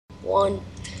1.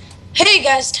 Hey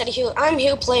guys, Teddy here. I'm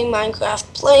here playing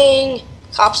Minecraft, playing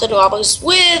Cops and Robbers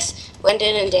with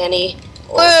Brendan and Danny,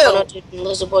 or ponodude and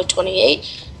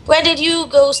Lizardboy28. Brendan, you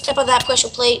go step on that pressure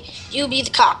plate. You be the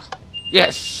cop.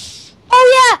 Yes.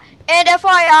 Oh yeah, and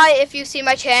FYI, if you see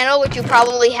my channel, which you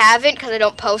probably haven't because I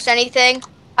don't post anything,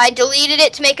 I deleted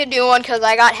it to make a new one because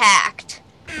I got hacked.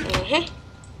 Mm-hmm.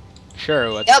 Sure,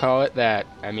 let's call it that.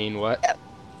 I mean, what? Yep.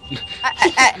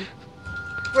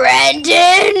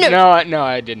 Brendan! No,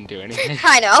 I didn't do anything.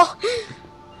 I know.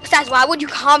 Besides, why would you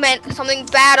comment something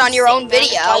bad on your own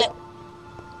video?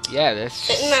 Yeah, that's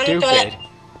Sitting on the stupid. toilet.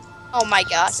 Oh my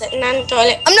god. Sitting on the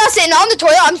toilet. I'm not sitting on the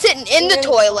toilet, I'm sitting in the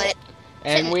toilet.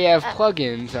 And we have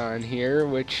plugins on here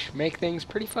which make things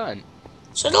pretty fun.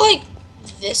 Sort of like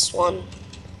this one.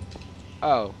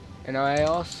 Oh, and I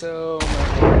also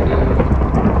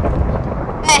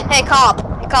Hey, cop.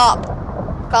 Hey, cop.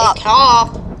 Cop. Hey,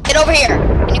 cop. Get over here.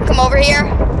 Can you come over here?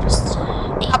 Just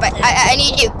Cop, I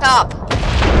need you. Cop.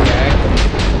 Okay.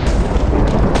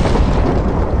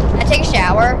 Can I take a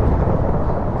shower?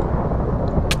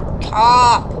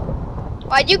 Cop.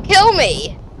 Why'd you kill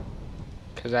me?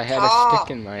 Because I had a stick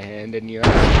in my hand and you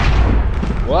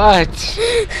asked. What?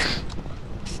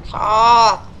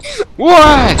 Cop.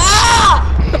 What?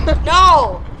 Ah!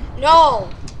 No. No.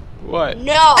 What?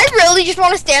 No. I really just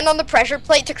want to stand on the pressure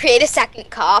plate to create a second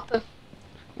cop.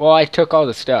 Well, I took all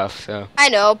the stuff, so. I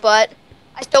know, but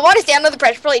I still want to stand on the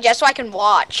pressure plate just so I can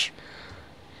watch.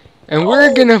 And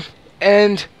we're gonna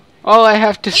end. All I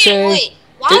have to say Wait.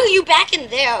 Why are you back in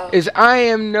there? is I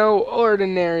am no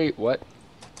ordinary. What?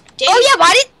 Danny, Oh yeah,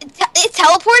 why did it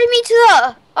teleported me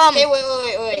to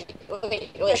the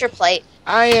Wait. pressure plate?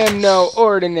 I am no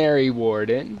ordinary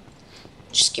warden.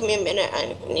 Just give me a minute.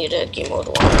 I need a game mode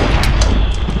 1.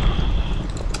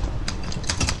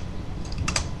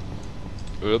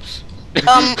 Oops. It's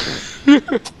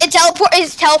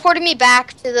teleported me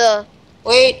back to the.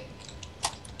 Wait.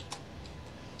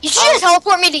 You should just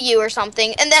teleport me to you or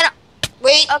something, and then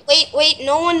Wait.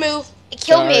 No one move. it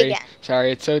killed me again.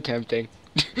 Sorry, it's so tempting.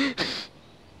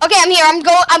 Okay, I'm here. I'm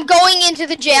going into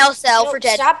the jail cell No, for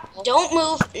dead. stop. Don't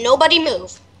move. Nobody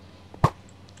move.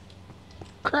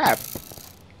 Crap.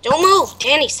 Don't move.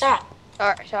 Danny, stop.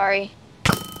 Sorry.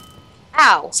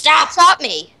 Ow! Stop. Stop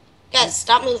me. Guys,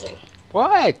 stop moving.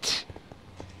 What?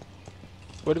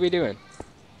 What are we doing?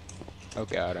 Oh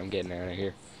god, I'm getting out of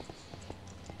here.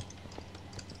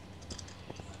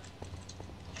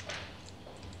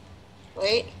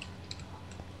 Wait.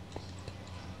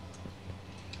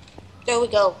 There we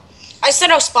go. I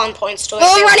set our spawn points to it.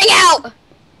 Oh, I'm running out!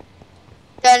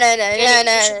 No. Danny,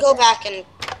 you should go back and...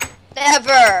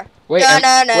 Never. Wait, No.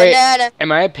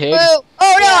 am I a pig? Oh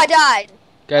no, I died.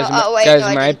 Guys, Wait, guys, no,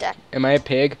 I didn't die. am I a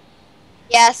pig?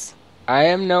 Yes. I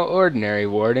am no ordinary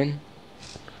warden.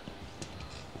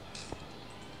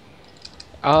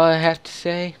 All I have to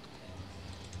say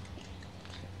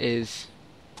is...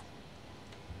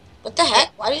 What the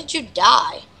heck? Why did you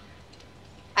die?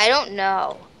 I don't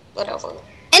know. Whatever. And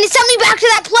it sent me back to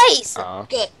that place. Aw,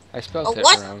 Good. I spelled it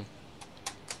what? wrong.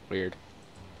 Weird.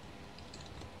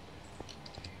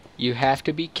 You have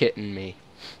to be kidding me.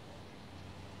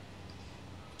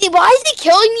 Why is he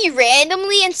killing me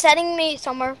randomly and setting me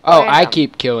somewhere? Oh, random? I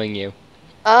keep killing you.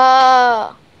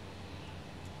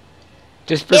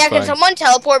 Just for Yeah, fun. can someone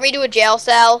teleport me to a jail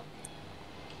cell?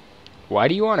 Why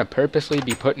do you want to purposely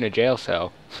be put in a jail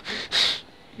cell?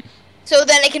 So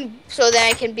then I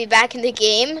can be back in the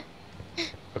game.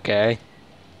 Okay.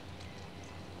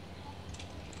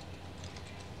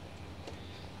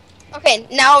 Okay,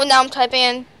 now I'm typing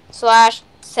in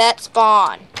 /set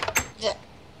spawn.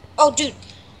 Oh, dude.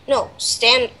 No,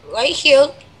 stand right here.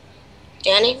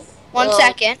 Danny. One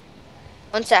second.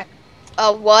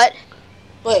 What?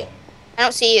 Wait. I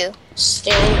don't see you.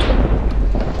 Stand.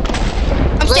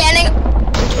 I'm standing.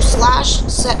 Do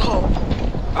 /set home.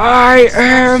 I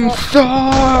am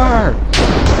THOR!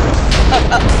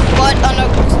 What? Oh no,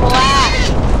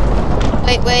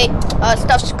 /. Wait.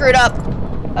 Stuff screwed up.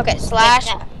 Okay,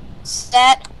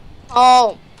 /set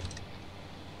home.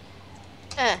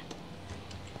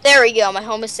 There we go. My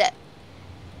home is set.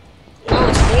 No,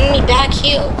 it's bringing me back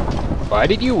here. Why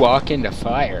did you walk into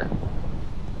fire?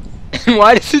 And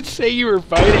why does it say you were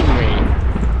fighting me?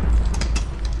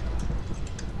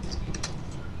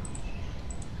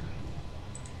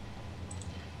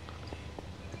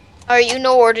 Are you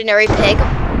no ordinary pig?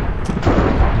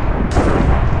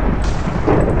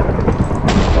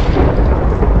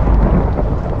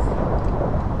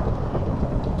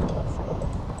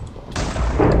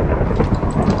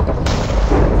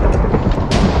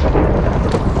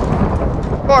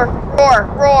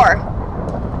 Roar.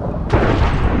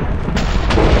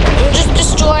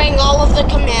 destroying all of the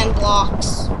command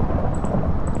blocks.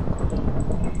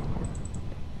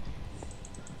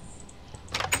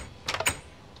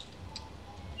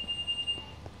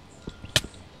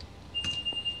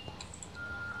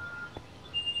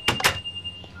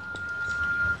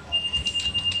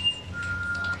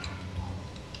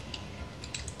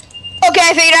 Okay,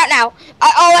 I figured it out now.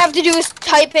 All I have to do is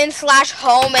type in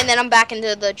 /home and then I'm back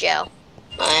into the jail.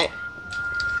 Alright.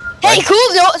 Hey,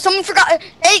 cool, no, someone forgot.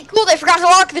 Hey, cool, they forgot to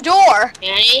lock the door.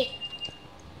 Ready?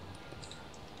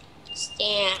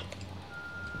 Stand.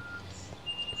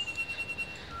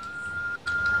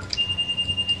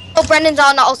 Oh, Brendan's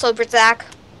on also, Zach.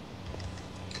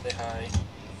 Say hi.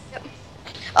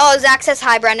 Oh, Zach says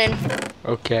hi, Brendan.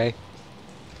 Okay.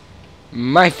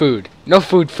 My food. No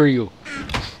food for you.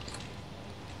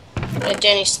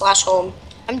 Danny /home.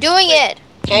 I'm doing it.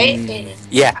 Okay?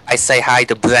 Yeah, I say hi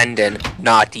to Brendan,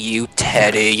 not you,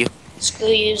 Teddy. Screw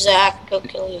you, Zach. Go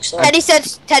kill yourself.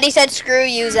 Teddy said screw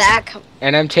you, Zach.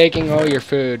 And I'm taking all your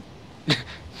food.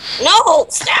 No!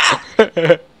 Stop!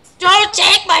 Don't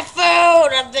take my food!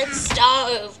 I've been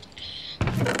starved.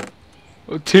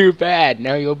 Well, too bad.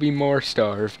 Now you'll be more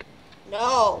starved.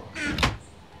 No.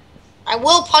 I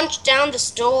will punch down the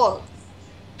store.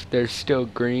 If they're still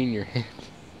green, your hands.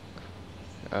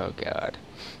 Oh, God.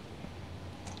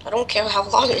 I don't care how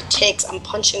long it takes. I'm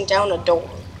punching down a door.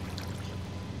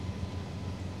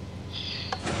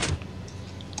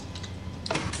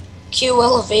 Cue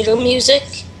elevator music.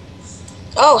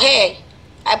 Oh, hey.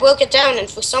 I broke it down, and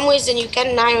for some reason you get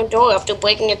an iron door after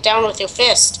breaking it down with your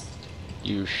fist.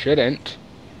 You shouldn't.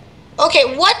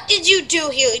 Okay, what did you do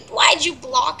here? Why'd you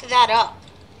block that up?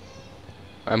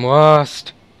 I'm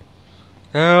lost.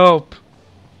 Help.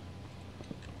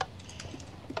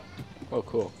 Oh,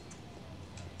 cool.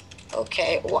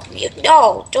 Okay,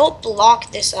 no, don't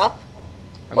block this up.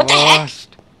 I'm What the heck?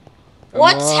 lost. I'm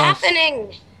What's lost.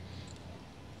 happening?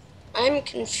 I'm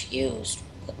confused.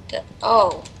 What the?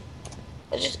 Oh.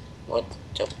 What?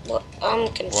 I'm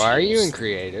confused. Why are you in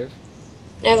creative?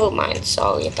 Never mind.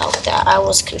 Sorry about that. I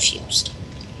was confused.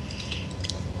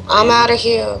 I'm out of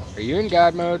here. Are you in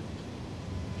God mode?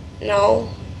 No,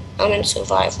 I'm in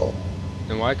survival.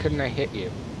 Then why couldn't I hit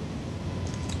you?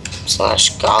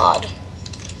 /God. /God.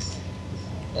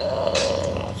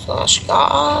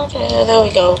 There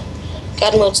we go.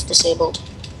 God mode's disabled.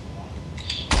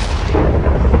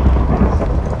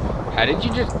 How did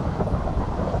you just...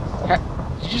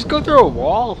 Did you just go through a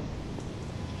wall?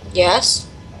 Yes,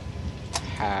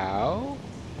 How?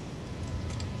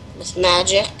 with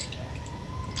magic.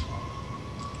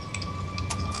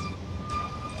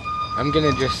 I'm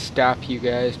gonna just stop you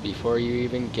guys before you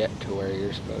even get to where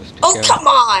you're supposed to Oh, go. come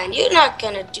on! You're not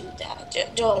gonna do that.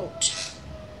 Don't.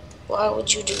 Why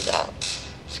would you do that?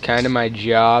 It's kind of my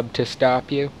job to stop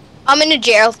you. I'm in a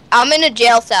jail. I'm in a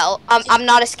jail cell. I'm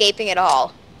not escaping at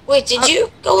all. Wait, did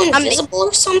you go invisible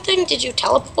or something? Did you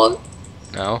teleport?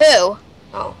 No, Who?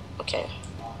 Oh, okay.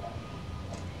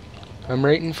 I'm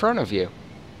right in front of you.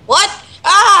 What?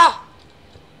 Ah!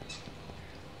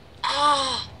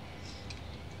 Ah!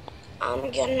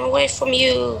 I'm getting away from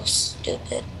you,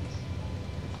 stupid.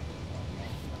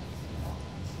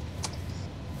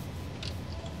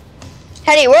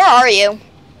 Teddy, where are you?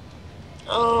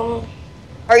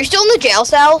 Are you still in the jail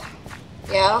cell?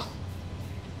 Yeah?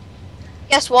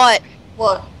 Guess what?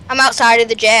 What? I'm outside of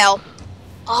the jail.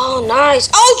 Oh, nice.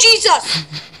 Oh, Jesus!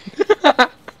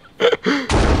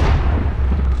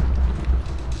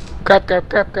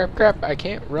 Crap. I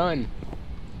can't run.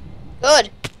 Good.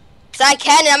 Because I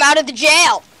can and I'm out of the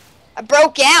jail. I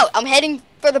broke out. I'm heading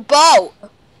for the boat.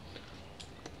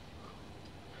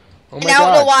 Oh And my I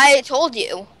don't know God. why I told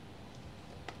you.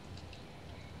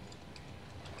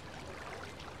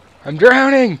 I'm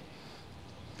drowning.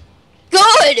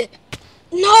 Good!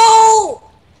 No!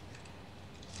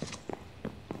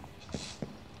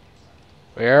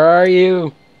 Where are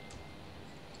you?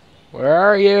 Where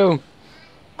are you?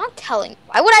 I'm not telling.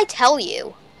 Why would I tell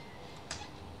you?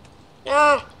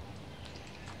 No.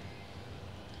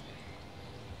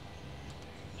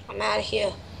 I'm out of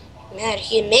here. I'm out of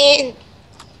here, man.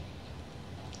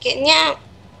 Getting out.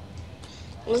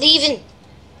 I'm leaving.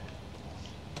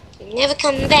 I'm never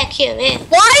coming back here, man.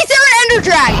 Why is there an ender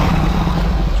dragon?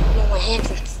 I don't know what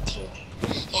happens to you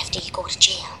after you go to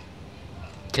jail.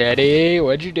 Teddy,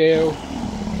 what'd you do?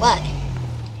 What?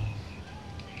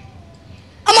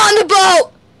 I'm on the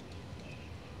boat!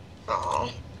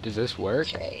 Oh, Does this work?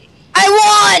 okay. I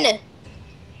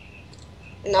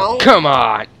won! No, Come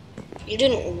on. you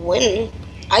didn't win.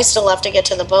 I still have to get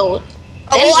to the boat.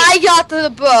 Oh, well, I got to the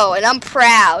boat, and I'm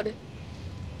proud.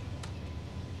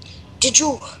 Did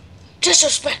you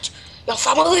disrespect Your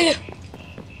family.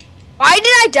 Why did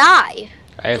I die?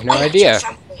 I have no Why not idea. your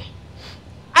family?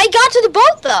 I got to the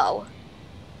boat though.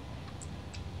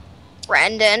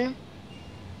 Brendan.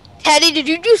 Teddy, did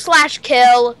you do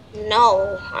 /kill?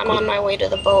 No, I'm on my way to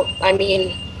the boat. I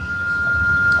mean,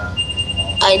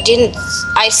 I didn't.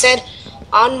 I said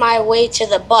on my way to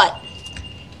the butt,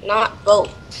 not boat.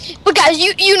 But guys,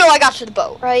 you know I got to the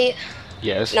boat, right?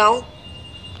 Yes. No.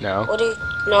 No. What do you?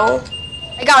 No.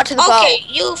 I got to the Okay, boat.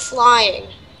 you flying.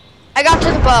 I got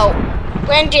to the boat.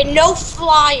 Brendan, no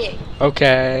flying.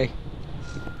 Okay.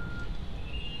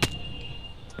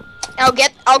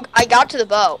 I got to the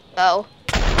boat though.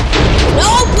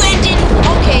 No, Brendan.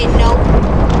 Okay, no.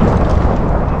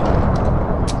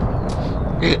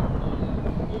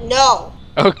 No.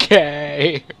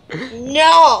 Okay.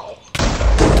 No.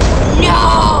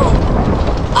 No.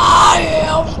 I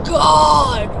am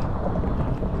God.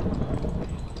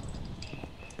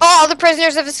 Oh, all the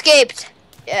prisoners have escaped.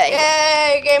 Yay.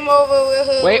 Yay, game over.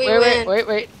 Woohoo, Wait, we wait, win.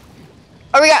 wait.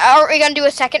 Are we gonna do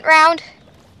a second round?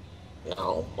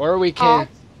 No. Or we can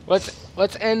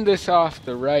let's end this off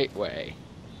the right way.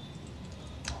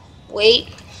 Wait.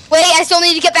 Wait, I still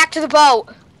need to get back to the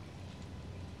boat.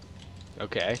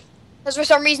 Okay. Because for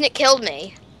some reason it killed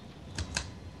me.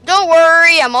 Don't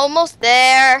worry, I'm almost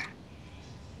there.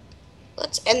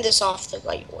 Let's end this off the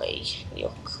right way.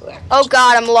 You're correct. Oh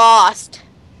god, I'm lost.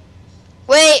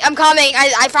 Wait, I'm coming.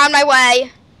 I found my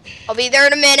way. I'll be there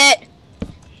in a minute.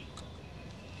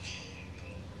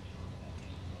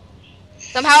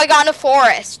 Somehow I got in a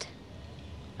forest.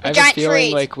 I have a giant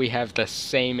feeling trees. like we have the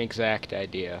same exact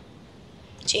idea.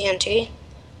 TNT.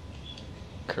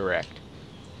 Correct.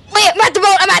 Wait, I'm at the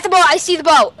boat. I'm at the boat. I see the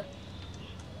boat.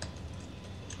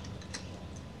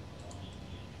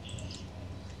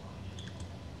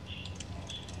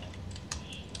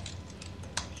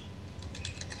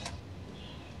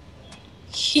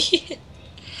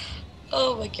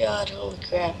 Oh my god, holy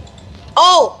crap.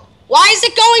 Oh! Why is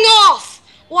it going off?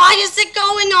 Why is it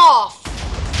going off?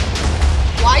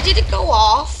 Why did it go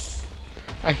off?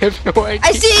 I have no idea.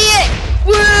 I see it.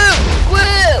 Woo!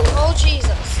 Woo! Oh Jesus.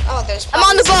 Oh, there's I'm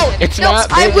on the boat. It's No,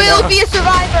 not I big will enough. be a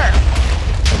survivor.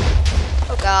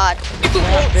 Oh god. It's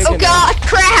not big Oh enough. god.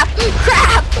 Crap.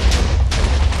 Crap.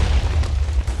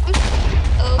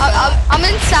 Oh, god. I'm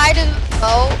inside of the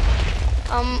boat.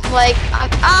 Like,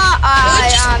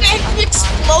 They're just random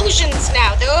explosions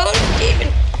now. They're not even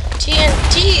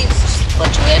TNTs. Just put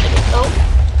you in it. Oh.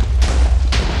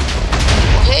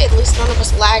 Well, hey, at least none of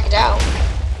us lagged out.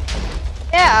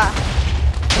 Yeah.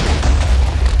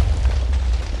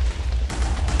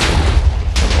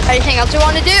 Anything else you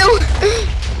want to do?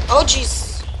 Oh,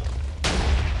 jeez.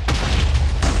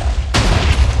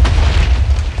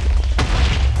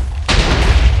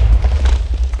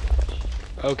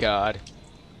 Oh god.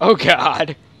 Oh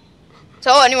god.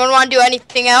 So, anyone want to do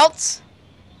anything else?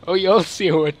 Oh, you'll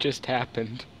see what just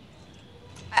happened.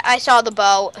 I saw the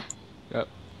boat. Oh,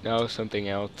 no, something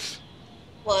else.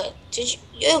 What? Did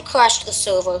you crashed the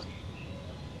server?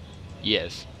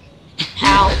 Yes.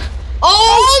 How?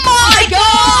 Oh my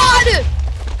god!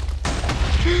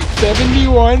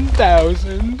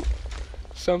 71,000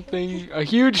 something, a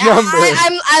huge number.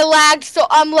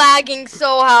 I'm lagging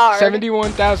so hard.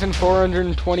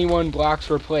 71,421 blocks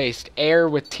replaced. Air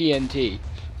with TNT.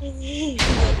 Oh my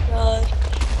god.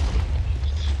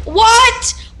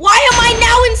 What? Why am I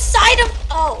now inside of...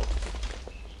 Oh.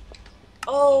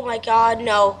 Oh my god,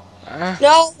 no.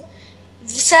 No. The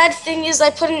sad thing is I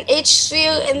put an H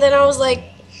sphere and then I was like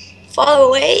far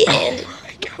away and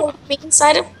put me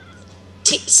inside a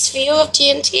sphere of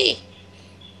TNT.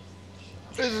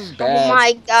 This is bad. Oh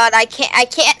my god, I can't,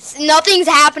 nothing's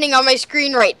happening on my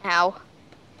screen right now.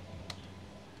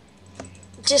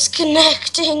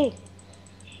 Disconnecting.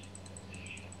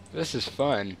 This is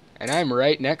fun. And I'm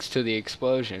right next to the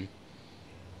explosion.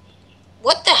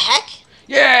 What the heck?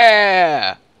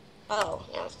 Yeah! Oh,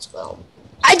 yeah, that's well.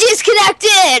 I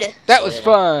disconnected! That was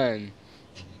fun.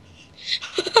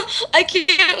 I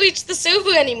can't reach the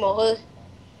server anymore.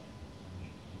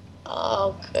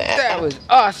 Oh, crap. That was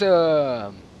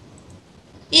awesome.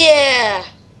 Yeah.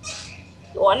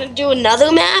 You want to do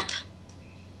another map?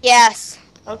 Yes.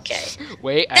 Okay.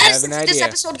 Wait, I That is have it an for this idea.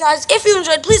 episode, guys. If you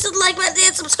enjoyed, please hit the like button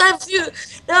and subscribe if you're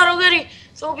not already.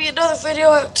 So there'll be another video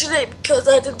out today because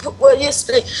I didn't put one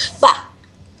yesterday. Bye.